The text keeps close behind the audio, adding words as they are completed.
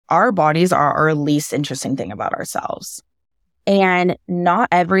our bodies are our least interesting thing about ourselves. And not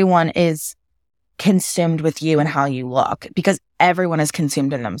everyone is consumed with you and how you look, because everyone is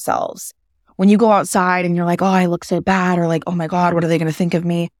consumed in themselves. When you go outside and you're like, oh, I look so bad, or like, oh my God, what are they going to think of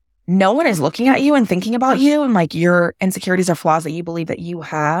me? No one is looking at you and thinking about you and like your insecurities or flaws that you believe that you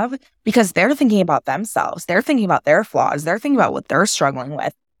have, because they're thinking about themselves. They're thinking about their flaws. They're thinking about what they're struggling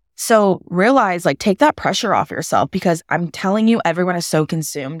with. So realize, like, take that pressure off yourself, because I'm telling you, everyone is so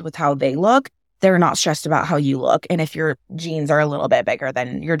consumed with how they look. They're not stressed about how you look. And if your jeans are a little bit bigger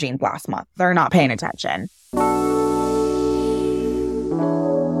than your jeans last month, they're not paying attention.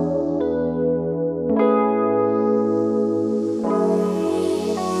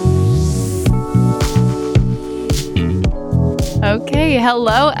 Okay.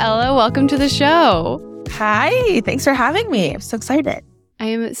 Hello, Ella. Welcome to the show. Hi. Thanks for having me. I'm so excited. I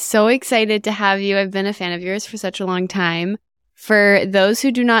am so excited to have you. I've been a fan of yours for such a long time. For those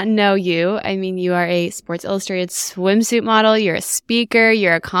who do not know you, I mean, you are a Sports Illustrated swimsuit model, you're a speaker,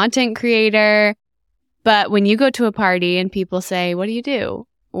 you're a content creator. But when you go to a party and people say, what do?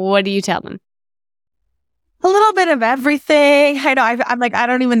 What do you tell them? A little bit of everything. I know. I'm like, I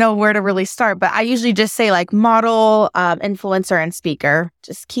don't even know where to really start, but I usually just say like model, influencer, and speaker.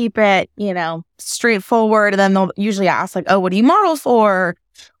 Just keep it, straightforward. And then they'll usually ask like, oh, what do you model for?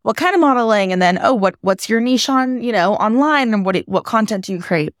 What kind of modeling? And then, oh, what's your niche on, online, and what content do you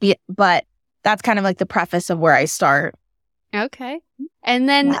create? But that's kind of like the preface of where I start. Okay. And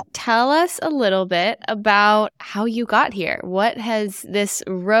then tell us a little bit about how you got here. What has this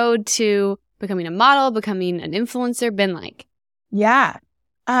road to becoming a model, becoming an influencer been like? Yeah.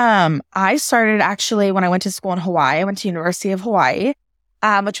 I started actually when I went to school in Hawaii. I went to University of Hawaii,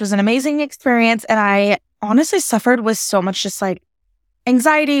 which was an amazing experience. And I honestly suffered with so much just like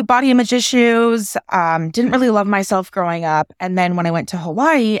anxiety, body image issues, didn't really love myself growing up. And then when I went to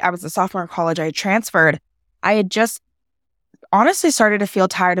Hawaii, I was a sophomore in college, I had transferred. I had just honestly started to feel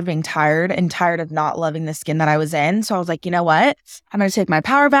tired of being tired and tired of not loving the skin that I was in. So I was like, you know what? I'm going to take my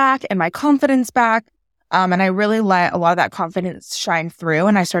power back and my confidence back. And I really let a lot of that confidence shine through.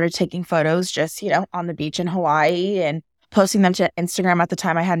 And I started taking photos just, on the beach in Hawaii and posting them to Instagram. At the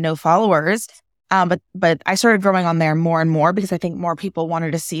time, I had no followers. But I started growing on there more and more because I think more people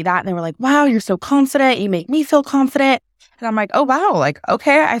wanted to see that. And they were like, wow, you're so confident. You make me feel confident. And I'm like, oh, wow. Like,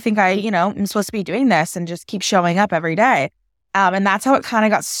 okay, I think I'm supposed to be doing this and just keep showing up every day. And that's how it kind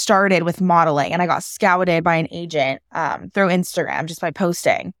of got started with modeling. And I got scouted by an agent through Instagram just by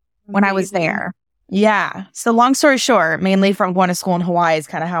posting when I was there. Yeah. So long story short, mainly from going to school in Hawaii is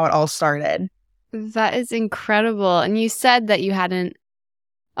kind of how it all started. That is incredible. And you said that you hadn't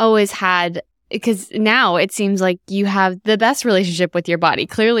always had, because now it seems like you have the best relationship with your body.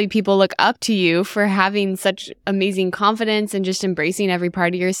 Clearly, people look up to you for having such amazing confidence and just embracing every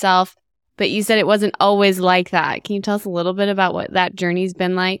part of yourself. But you said it wasn't always like that. Can you tell us a little bit about what that journey's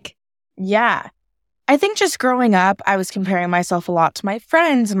been like? Yeah. I think just growing up, I was comparing myself a lot to my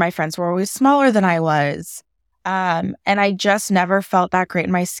friends, and my friends were always smaller than I was. And I just never felt that great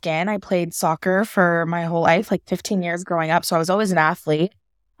in my skin. I played soccer for my whole life, like 15 years growing up. So I was always an athlete,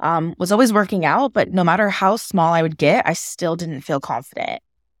 was always working out, but no matter how small I would get, I still didn't feel confident.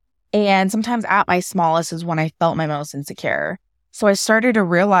 And sometimes at my smallest is when I felt my most insecure. So I started to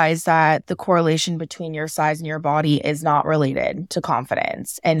realize that the correlation between your size and your body is not related to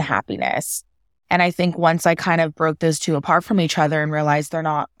confidence and happiness. And I think once I kind of broke those two apart from each other and realized they're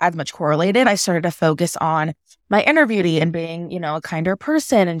not as much correlated, I started to focus on my inner beauty and being, a kinder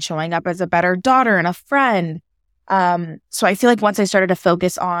person and showing up as a better daughter and a friend. So I feel like once I started to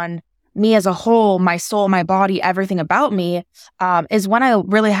focus on me as a whole, my soul, my body, everything about me, is when I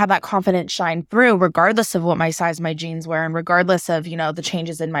really had that confidence shine through, regardless of what my size my jeans were and regardless of, the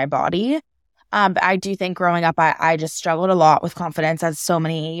changes in my body. But I do think growing up, I just struggled a lot with confidence, as so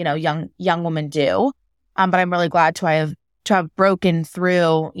many, young women do. But I'm really glad to have broken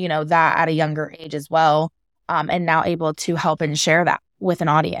through, that at a younger age as well. And now able to help and share that with an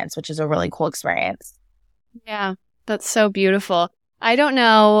audience, which is a really cool experience. Yeah, that's so beautiful. I don't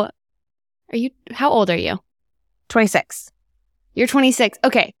know. How old are you? 26. You're 26.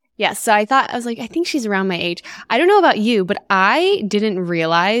 Okay. Yes. So I think she's around my age. I don't know about you, but I didn't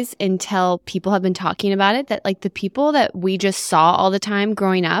realize until people have been talking about it that like the people that we just saw all the time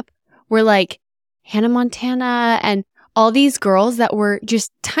growing up were like Hannah Montana and all these girls that were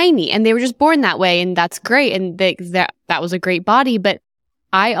just tiny and they were just born that way. And that's great. And that was a great body. But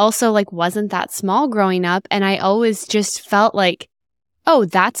I also like wasn't that small growing up. And I always just felt like, oh,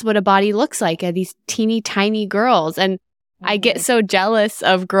 that's what a body looks like, these teeny tiny girls. And I get so jealous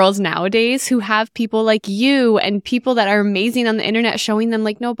of girls nowadays who have people like you and people that are amazing on the internet showing them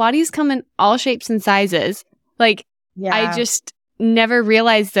like, no, bodies come in all shapes and sizes. Like, I just never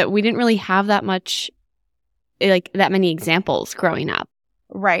realized that we didn't really have that much, like that many examples growing up.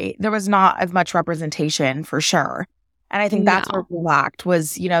 Right. There was not as much representation for sure. And I think that's what we lacked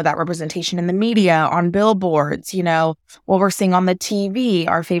was, that representation in the media, on billboards, what we're seeing on the TV,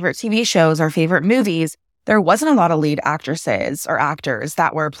 our favorite TV shows, our favorite movies. There wasn't a lot of lead actresses or actors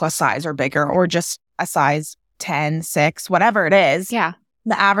that were plus size or bigger or just a size 10, 6, whatever it is. Yeah.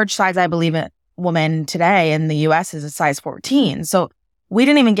 The average size, I believe, a woman today in the US is a size 14. So we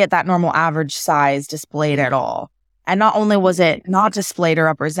didn't even get that normal average size displayed at all. And not only was it not displayed or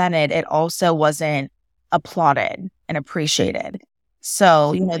represented, it also wasn't applauded and appreciated.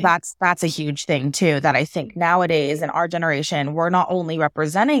 So, that's a huge thing too, that I think nowadays in our generation, we're not only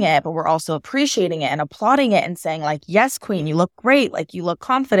representing it, but we're also appreciating it and applauding it and saying like, yes, queen, you look great. Like you look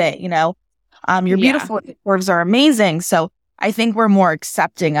confident, you're beautiful. Your curves are amazing. So I think we're more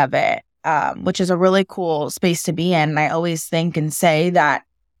accepting of it, which is a really cool space to be in. And I always think and say that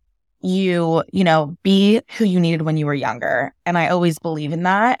you be who you needed when you were younger. And I always believe in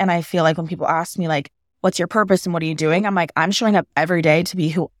that. And I feel like when people ask me like, what's your purpose and what are you doing? I'm like, I'm showing up every day to be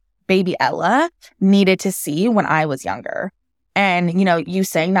who baby Ella needed to see when I was younger. And, you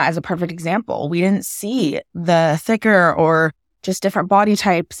saying that as a perfect example. We didn't see the thicker or just different body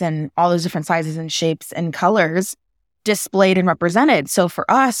types and all those different sizes and shapes and colors displayed and represented. So for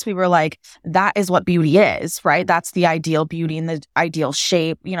us, we were like, that is what beauty is, right? That's the ideal beauty and the ideal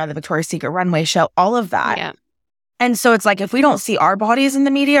shape, the Victoria's Secret runway show, all of that. Yeah. And so it's like, if we don't see our bodies in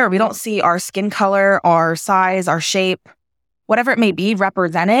the media or we don't see our skin color, our size, our shape, whatever it may be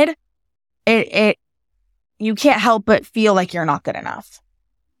represented, you can't help but feel like you're not good enough.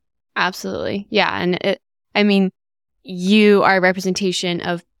 Absolutely. Yeah. And you are a representation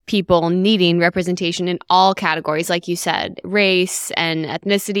of people needing representation in all categories, like you said, race and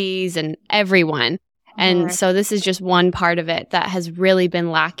ethnicities and everyone. And so this is just one part of it that has really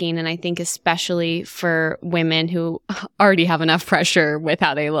been lacking. And I think especially for women who already have enough pressure with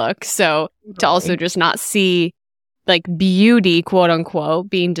how they look. So to also just not see like beauty, quote unquote,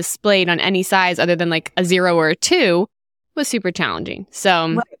 being displayed on any size other than like a 0 or a 2 was super challenging.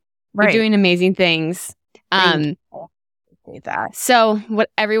 So you're doing amazing things. That. So what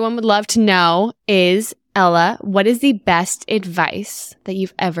everyone would love to know is, Ella, what is the best advice that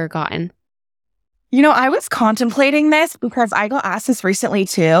you've ever gotten? I was contemplating this because I got asked this recently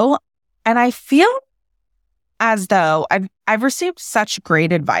too. And I feel as though I've received such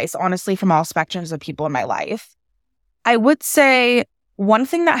great advice, honestly, from all spectrums of people in my life. I would say one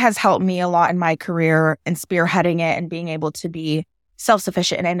thing that has helped me a lot in my career and spearheading it and being able to be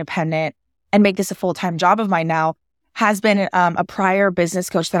self-sufficient and independent and make this a full-time job of mine now has been a prior business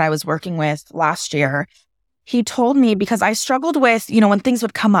coach that I was working with last year. He told me, because I struggled with, when things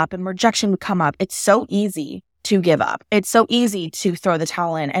would come up and rejection would come up, it's so easy to give up. It's so easy to throw the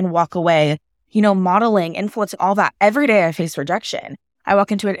towel in and walk away. Modeling, influencing, all that. Every day I face rejection. I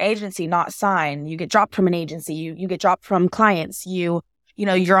walk into an agency, not sign. You get dropped from an agency. You get dropped from clients. You're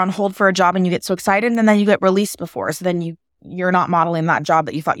on hold for a job and you get so excited and then you get released before. So then you're not modeling that job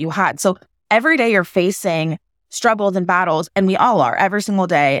that you thought you had. So every day you're facing struggles and battles, and we all are every single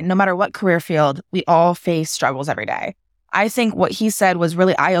day. No matter what career field, we all face struggles every day. I think what he said was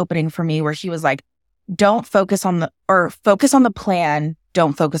really eye-opening for me, where he was like, focus on the plan,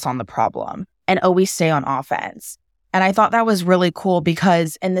 don't focus on the problem, and always stay on offense. And I thought that was really cool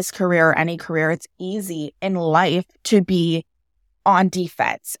because in this career or any career, it's easy in life to be on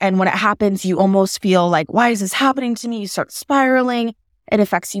defense. And when it happens, you almost feel like, why is this happening to me? You start spiraling. It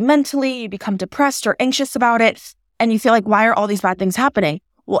affects you mentally. You become depressed or anxious about it. And you feel like, why are all these bad things happening?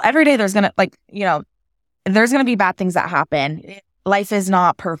 Well, every day there's going to be bad things that happen. Life is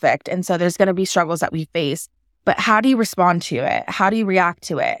not perfect. And so there's going to be struggles that we face. But how do you respond to it? How do you react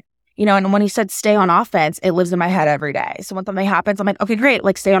to it? And when he said stay on offense, it lives in my head every day. So when something happens, I'm like, okay, great.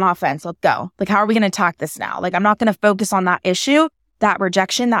 Like, stay on offense. Let's go. Like, how are we going to attack this now? Like, I'm not going to focus on that issue, that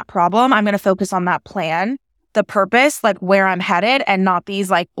rejection, that problem. I'm going to focus on that plan, the purpose, like where I'm headed, and not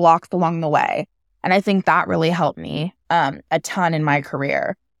these like blocks along the way. And I think that really helped me a ton in my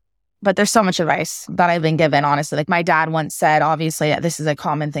career. But there's so much advice that I've been given, honestly. Like my dad once said, obviously this is a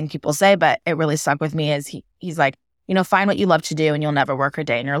common thing people say, but it really stuck with me, is he's like, find what you love to do and you'll never work a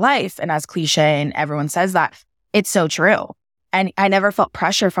day in your life. And as cliche, and everyone says that, it's so true. And I never felt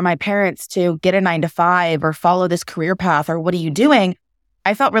pressure from my parents to get a 9-to-5 or follow this career path or what are you doing?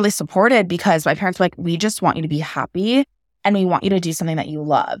 I felt really supported because my parents were like, we just want you to be happy and we want you to do something that you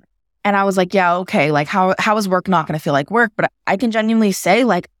love. And I was like, yeah, okay, like how is work not going to feel like work? But I can genuinely say,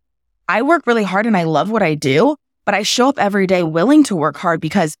 like, I work really hard and I love what I do, but I show up every day willing to work hard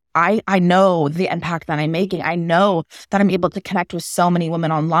because I know the impact that I'm making. I know that I'm able to connect with so many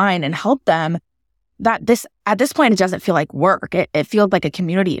women online and help them, that at this point, it doesn't feel like work. It feels like a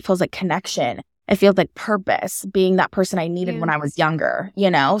community. It feels like connection. It feels like purpose, being that person I needed when I was younger, you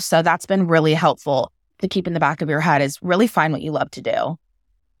know? So that's been really helpful to keep in the back of your head, is really find what you love to do.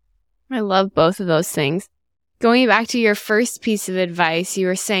 I love both of those things. Going back to your first piece of advice, you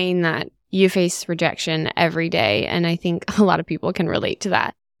were saying that you face rejection every day. And I think a lot of people can relate to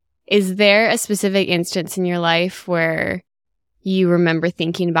that. Is there a specific instance in your life where you remember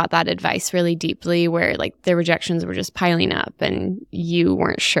thinking about that advice really deeply, where like the rejections were just piling up and you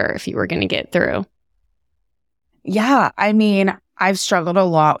weren't sure if you were going to get through? Yeah. I mean, I've struggled a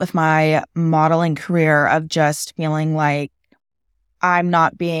lot with my modeling career of just feeling like I'm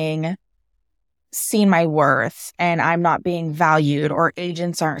not being seen my worth and I'm not being valued, or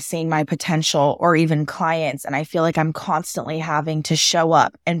agents aren't seeing my potential, or even clients. And I feel like I'm constantly having to show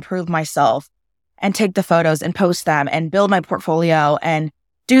up and prove myself and take the photos and post them and build my portfolio and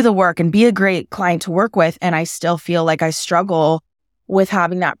do the work and be a great client to work with. And I still feel like I struggle with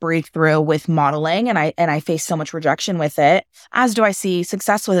having that breakthrough with modeling, and I face so much rejection with it, as do I see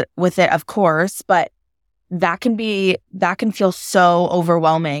success with it, of course. But that can feel so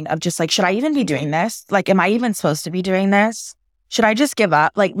overwhelming of just like, should I even be doing this? Like, am I even supposed to be doing this? Should I just give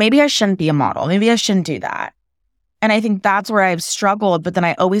up? Like, maybe I shouldn't be a model. Maybe I shouldn't do that. And I think that's where I've struggled. But then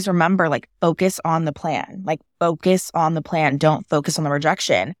I always remember, like, focus on the plan, like focus on the plan. Don't focus on the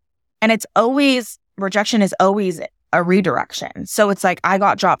rejection. And rejection is always a redirection. So it's like, I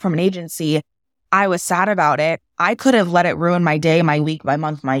got dropped from an agency. I was sad about it. I could have let it ruin my day, my week, my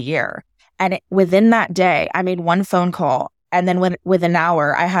month, my year. And within that day, I made one phone call. And then within an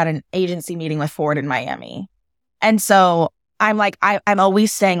hour, I had an agency meeting with Ford in Miami. And so I'm like, I'm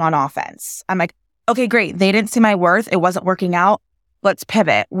always staying on offense. I'm like, okay, great. They didn't see my worth. It wasn't working out. Let's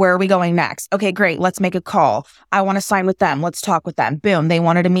pivot. Where are we going next? Okay, great. Let's make a call. I want to sign with them. Let's talk with them. Boom. They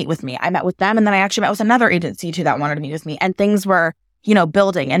wanted to meet with me. I met with them. And then I actually met with another agency too that wanted to meet with me. And things were,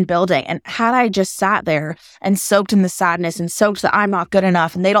 building and building. And had I just sat there and soaked in the sadness and soaked that I'm not good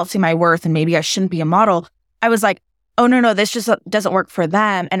enough and they don't see my worth and maybe I shouldn't be a model, I was like, oh, no, this just doesn't work for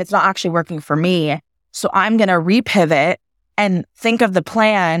them. And it's not actually working for me. So I'm going to repivot and think of the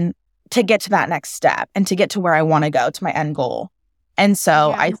plan to get to that next step and to get to where I want to go, to my end goal. And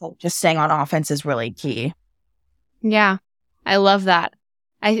so I think just staying on offense is really key. Yeah, I love that.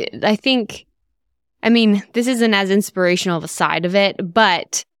 I think, I mean, this isn't as inspirational of a side of it,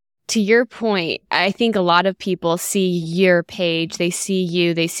 but to your point, I think a lot of people see your page, they see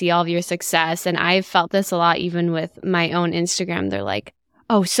you, they see all of your success. And I've felt this a lot even with my own Instagram. They're like,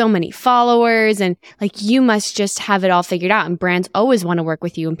 oh, so many followers, and like, you must just have it all figured out. And brands always want to work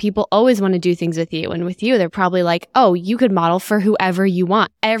with you, and people always want to do things with you. And with you, they're probably like, oh, you could model for whoever you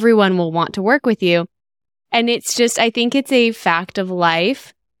want. Everyone will want to work with you. And it's just, I think it's a fact of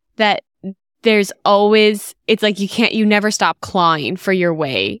life that there's always, it's like you never stop clawing for your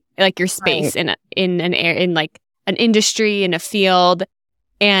way, like your space in like an industry, in a field,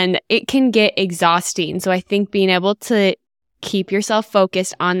 and it can get exhausting. So I think being able to keep yourself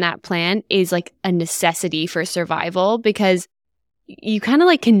focused on that plan is like a necessity for survival, because you kind of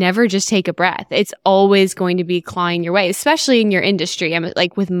like can never just take a breath. It's always going to be clawing your way, especially in your industry. I mean,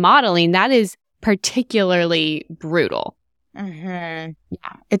 like with modeling, that is particularly brutal. Mm-hmm.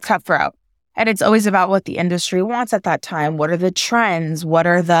 Yeah, it's cutthroat. And it's always about what the industry wants at that time. What are the trends? What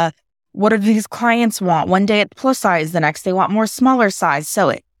do these clients want? One day it's plus size, the next they want more smaller size.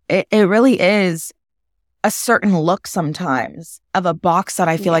 So it really is a certain look sometimes of a box that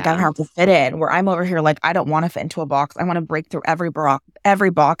I feel like I have to fit in, where I'm over here like, I don't want to fit into a box. I want to break through every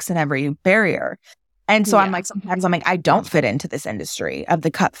box and every barrier. And so I'm like, sometimes I'm like, I don't fit into this industry of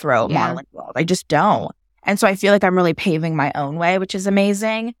the cutthroat modeling world. I just don't. And so I feel like I'm really paving my own way, which is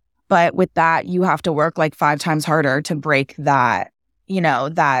amazing. But with that, you have to work like 5 times harder to break that,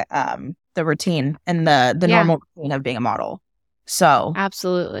 the routine and the normal routine of being a model. So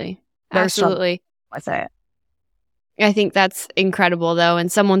absolutely with it. I think that's incredible though,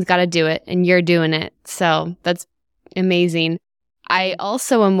 and someone's got to do it, and you're doing it. So that's amazing. I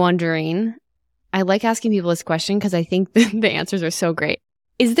also am wondering, I like asking people this question because I think the answers are so great.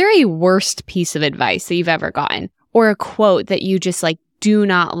 Is there a worst piece of advice that you've ever gotten, or a quote that you just like do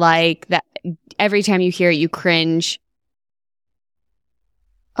not like, that every time you hear it you cringe?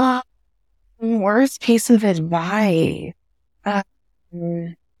 Worst piece of advice.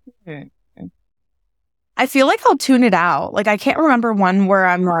 I I feel like I'll tune it out. Like I can't remember one where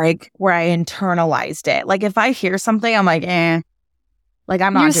I'm like, where I internalized it. Like if I hear something, I'm like, like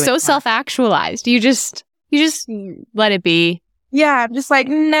I'm not You're doing so that. self-actualized. You just let it be. Yeah, I'm just like,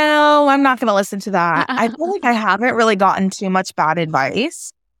 no, I'm not going to listen to that. I feel like I haven't really gotten too much bad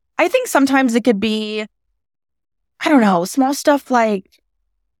advice. I think sometimes it could be, I don't know, small stuff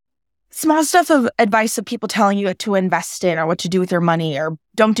of advice of people telling you to invest in or what to do with your money or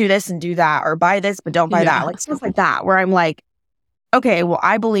don't do this and do that or buy this, but don't buy that. Like stuff like that, where I'm like, okay, well,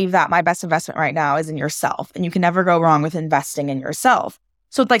 I believe that my best investment right now is in yourself and you can never go wrong with investing in yourself.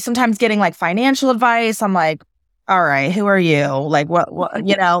 So it's like sometimes getting like financial advice, I'm like, all right, who are you? Like what,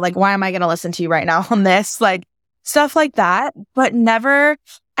 like why am I going to listen to you right now on this? Like stuff like that, but never,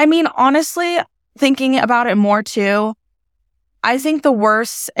 I mean, honestly, thinking about it more too, I think the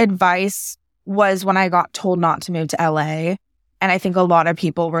worst advice was when I got told not to move to LA. And I think a lot of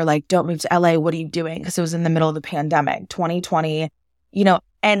people were like, don't move to LA. What are you doing? Because it was in the middle of the pandemic, 2020,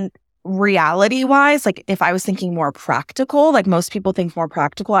 and reality wise, like if I was thinking more practical, like most people think more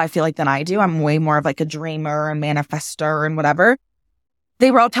practical, I feel like than I do. I'm way more of like a dreamer and manifester and whatever.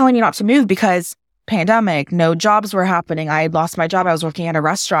 They were all telling me not to move because pandemic, no jobs were happening. I had lost my job. I was working at a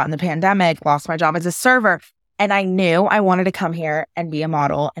restaurant in the pandemic, lost my job as a server. And I knew I wanted to come here and be a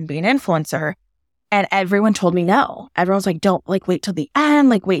model and be an influencer. And everyone told me no. Everyone's like, don't like wait till the end,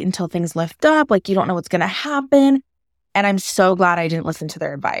 like wait until things lift up. Like you don't know what's going to happen. And I'm so glad I didn't listen to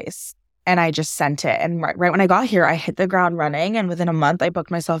their advice. And I just sent it. And right when I got here, I hit the ground running. And within a month, I booked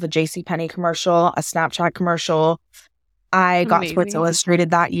myself a JCPenney commercial, a Snapchat commercial. I got Sports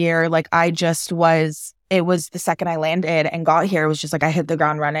Illustrated that year. Like it was the second I landed and got here, it was just like I hit the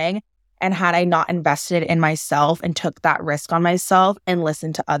ground running. And had I not invested in myself and took that risk on myself and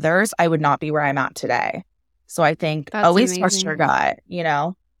listened to others, I would not be where I'm at today. So I think always trust your gut,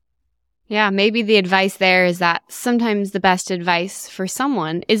 Yeah, maybe the advice there is that sometimes the best advice for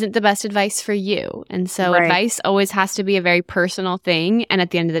someone isn't the best advice for you. And so advice always has to be a very personal thing. And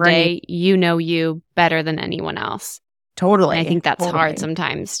at the end of the day, you know you better than anyone else. Totally. And I think that's hard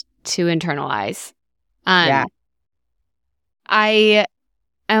sometimes to internalize. Yeah.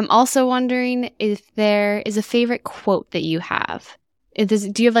 I'm also wondering if there is a favorite quote that you have.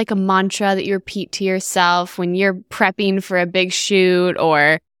 Do you have like a mantra that you repeat to yourself when you're prepping for a big shoot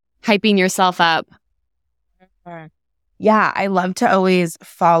or hyping yourself up? Yeah, I love to always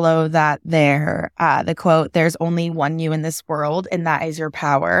follow that the quote, there's only one you in this world and that is your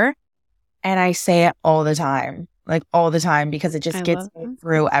power. And I say it all the time, because it just gets me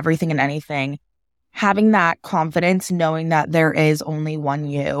through everything and anything. Having that confidence, knowing that there is only one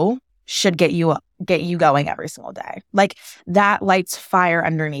you should get you going every single day. Like that lights fire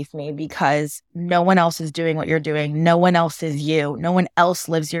underneath me because no one else is doing what you're doing. No one else is you. No one else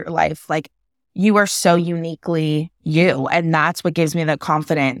lives your life. Like you are so uniquely you. And that's what gives me the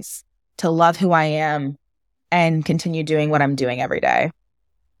confidence to love who I am and continue doing what I'm doing every day.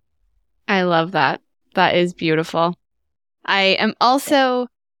 I love that. That is beautiful.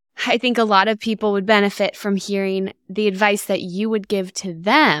 I think a lot of people would benefit from hearing the advice that you would give to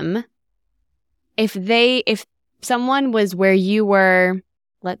them if someone was where you were,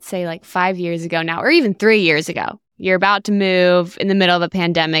 let's say like 5 years ago now, or even 3 years ago. You're about to move in the middle of a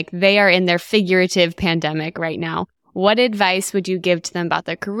pandemic. They are in their figurative pandemic right now. What advice would you give to them about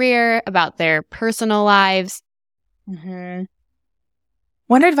their career, about their personal lives? Mm-hmm.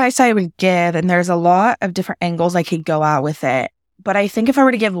 One advice I would give, and there's a lot of different angles I could go out with it, but I think if I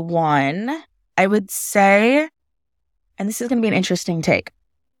were to give one, I would say, and this is going to be an interesting take,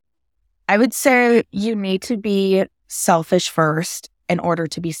 I would say you need to be selfish first in order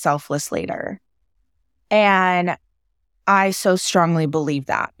to be selfless later. And I so strongly believe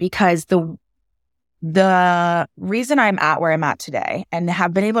that because the reason I'm at where I'm at today and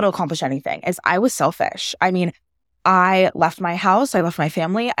have been able to accomplish anything is I was selfish. I mean, I left my house, I left my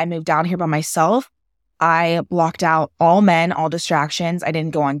family, I moved down here by myself. I blocked out all men, all distractions. I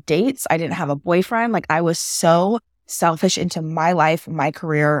didn't go on dates. I didn't have a boyfriend. Like I was so selfish into my life, my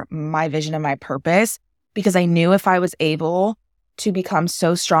career, my vision, and my purpose because I knew if I was able to become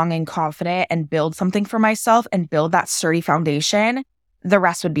so strong and confident and build something for myself and build that sturdy foundation, the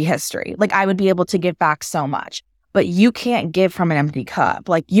rest would be history. Like I would be able to give back so much. But you can't give from an empty cup.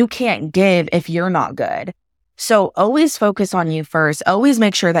 Like you can't give if you're not good. So always focus on you first. Always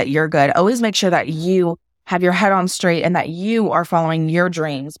make sure that you're good. Always make sure that you have your head on straight and that you are following your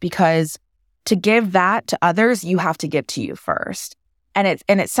dreams because to give that to others, you have to give to you first. And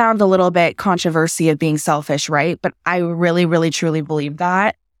it sounds a little bit controversy of being selfish, right? But I really, really, truly believe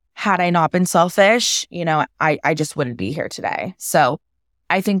that had I not been selfish, I just wouldn't be here today. So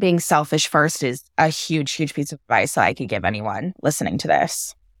I think being selfish first is a huge, huge piece of advice that I could give anyone listening to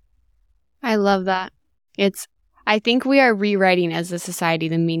this. I love that. I think we are rewriting as a society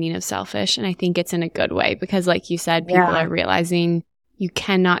the meaning of selfish. And I think it's in a good way because, like you said, people are realizing you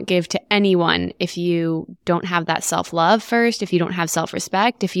cannot give to anyone if you don't have that self-love first, if you don't have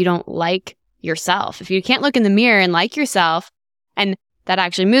self-respect, if you don't like yourself, if you can't look in the mirror and like yourself. And that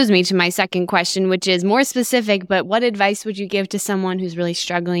actually moves me to my second question, which is more specific, but what advice would you give to someone who's really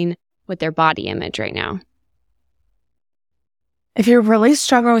struggling with their body image right now? If you're really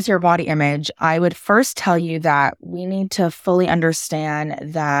struggling with your body image, I would first tell you that we need to fully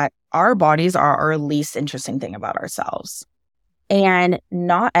understand that our bodies are our least interesting thing about ourselves. And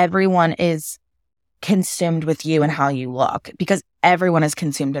not everyone is consumed with you and how you look, because everyone is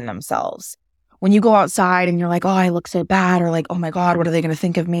consumed in themselves. When you go outside and you're like, oh, I look so bad, or like, oh my God, what are they going to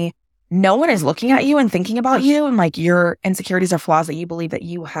think of me? No one is looking at you and thinking about you and like your insecurities or flaws that you believe that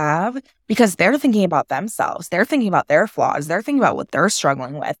you have, because they're thinking about themselves. They're thinking about their flaws. They're thinking about what they're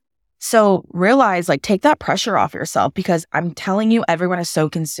struggling with. So realize, like, take that pressure off yourself, because I'm telling you, everyone is so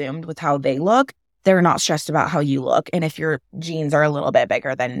consumed with how they look. They're not stressed about how you look. And if your jeans are a little bit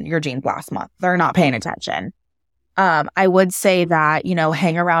bigger than your jeans last month, they're not paying attention. I would say that,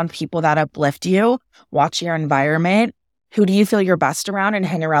 hang around people that uplift you, watch your environment. Who do you feel your best around, and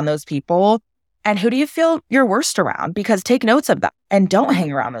hang around those people? And who do you feel your worst around? Because take notes of that and don't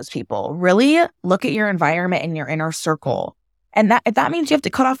hang around those people. Really look at your environment and your inner circle. And that if that means you have to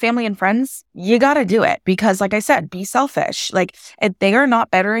cut off family and friends, you got to do it. Because like I said, be selfish. Like, if they are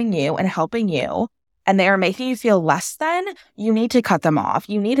not bettering you and helping you, and they are making you feel less than, you need to cut them off.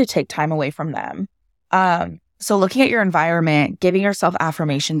 You need to take time away from them. So looking at your environment, giving yourself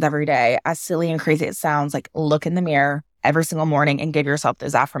affirmations every day, as silly and crazy as it sounds, like, look in the mirror every single morning and give yourself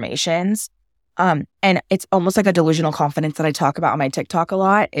those affirmations. And it's almost like a delusional confidence that I talk about on my TikTok a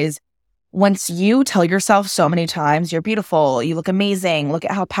lot, is once you tell yourself so many times, you're beautiful, you look amazing, look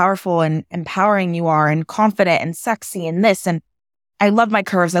at how powerful and empowering you are, and confident and sexy and this, and I love my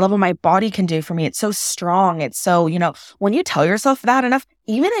curves, I love what my body can do for me. It's so strong. It's so, when you tell yourself that enough,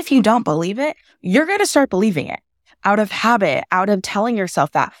 even if you don't believe it, you're going to start believing it out of habit, out of telling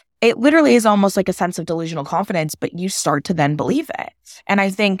yourself that. It literally is almost like a sense of delusional confidence, but you start to then believe it. And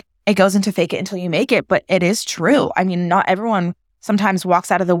I think it goes into fake it until you make it, but it is true. I mean, not everyone sometimes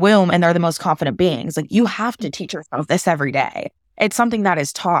walks out of the womb and they're the most confident beings. Like, you have to teach yourself this every day. It's something that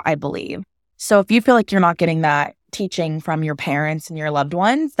is taught, I believe. So if you feel like you're not getting that teaching from your parents and your loved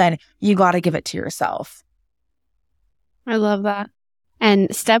ones, then you got to give it to yourself. I love that.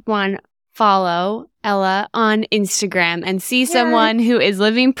 And step one, follow Ella on Instagram and see someone who is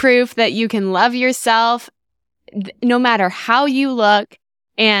living proof that you can love yourself no matter how you look,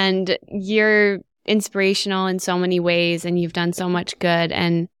 and you're inspirational in so many ways, and you've done so much good.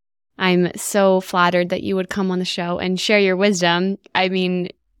 And I'm so flattered that you would come on the show and share your wisdom. I mean,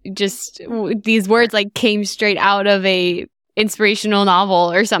 just these words like came straight out of a inspirational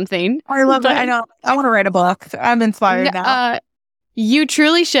novel or something. I love it. I know. I want to write a book. I'm inspired now. You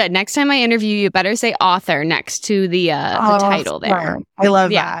truly should. Next time I interview you, better say author next to the title there. Smart. I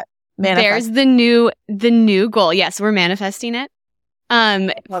love that. There's the new goal. Yes, we're manifesting it.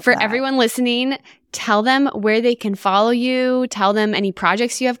 For everyone listening, tell them where they can follow you. Tell them any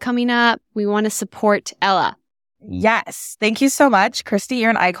projects you have coming up. We want to support Ella. Yes. Thank you so much, Christy. You're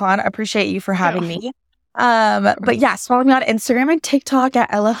an icon. Appreciate you for having me. But yes, follow me on Instagram and TikTok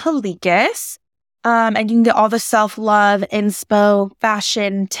at Ella Halikas. And you can get all the self-love, inspo,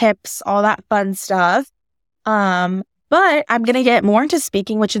 fashion tips, all that fun stuff. But I'm going to get more into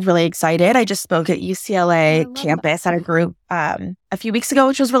speaking, which is really excited. I just spoke at UCLA campus at a group a few weeks ago,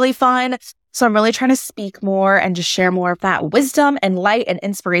 which was really fun. So I'm really trying to speak more and just share more of that wisdom and light and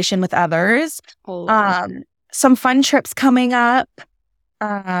inspiration with others. Some fun trips coming up,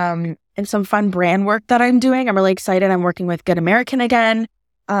 and some fun brand work that I'm doing. I'm really excited. I'm working with Good American again.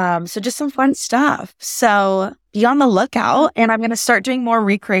 So just some fun stuff. So be on the lookout, and I'm going to start doing more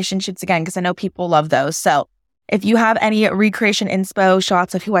recreation shoots again, because I know people love those. So if you have any recreation inspo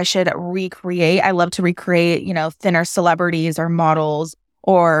shots of who I should recreate, I love to recreate, thinner celebrities or models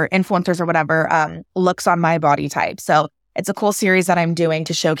or influencers or whatever, looks on my body type. So it's a cool series that I'm doing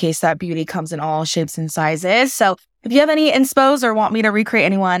to showcase that beauty comes in all shapes and sizes. So if you have any inspos or want me to recreate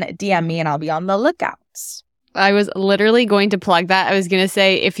anyone, DM me and I'll be on the lookout. I was literally going to plug that. I was going to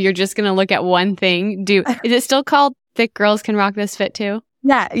say, if you're just going to look at one thing, is it still called Thick Girls Can Rock This Fit Too?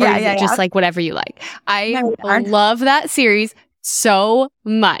 Yeah. Just like whatever you like. I love that series so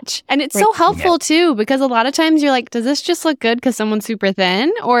much. And it's so helpful too, because a lot of times you're like, does this just look good because someone's super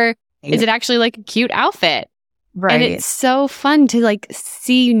thin? Or is it actually like a cute outfit? And it's so fun to like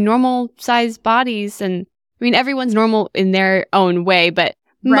see normal sized bodies. And I mean, everyone's normal in their own way, but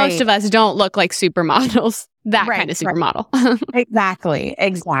most of us don't look like supermodels. That kind of supermodel.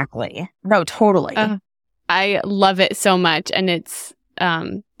 Exactly. No, totally. I love it so much. And it's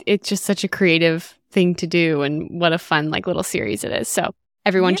just such a creative thing to do. And what a fun like little series it is. So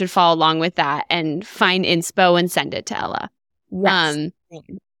everyone should follow along with that and find inspo and send it to Ella. Yes.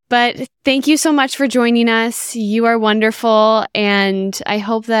 But thank you so much for joining us. You are wonderful. And I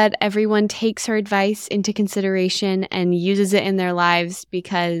hope that everyone takes her advice into consideration and uses it in their lives,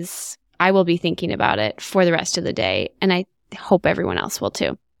 because I will be thinking about it for the rest of the day. And I hope everyone else will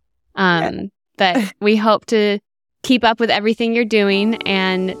too. But we hope to keep up with everything you're doing.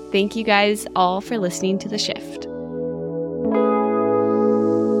 And thank you guys all for listening to The Shift.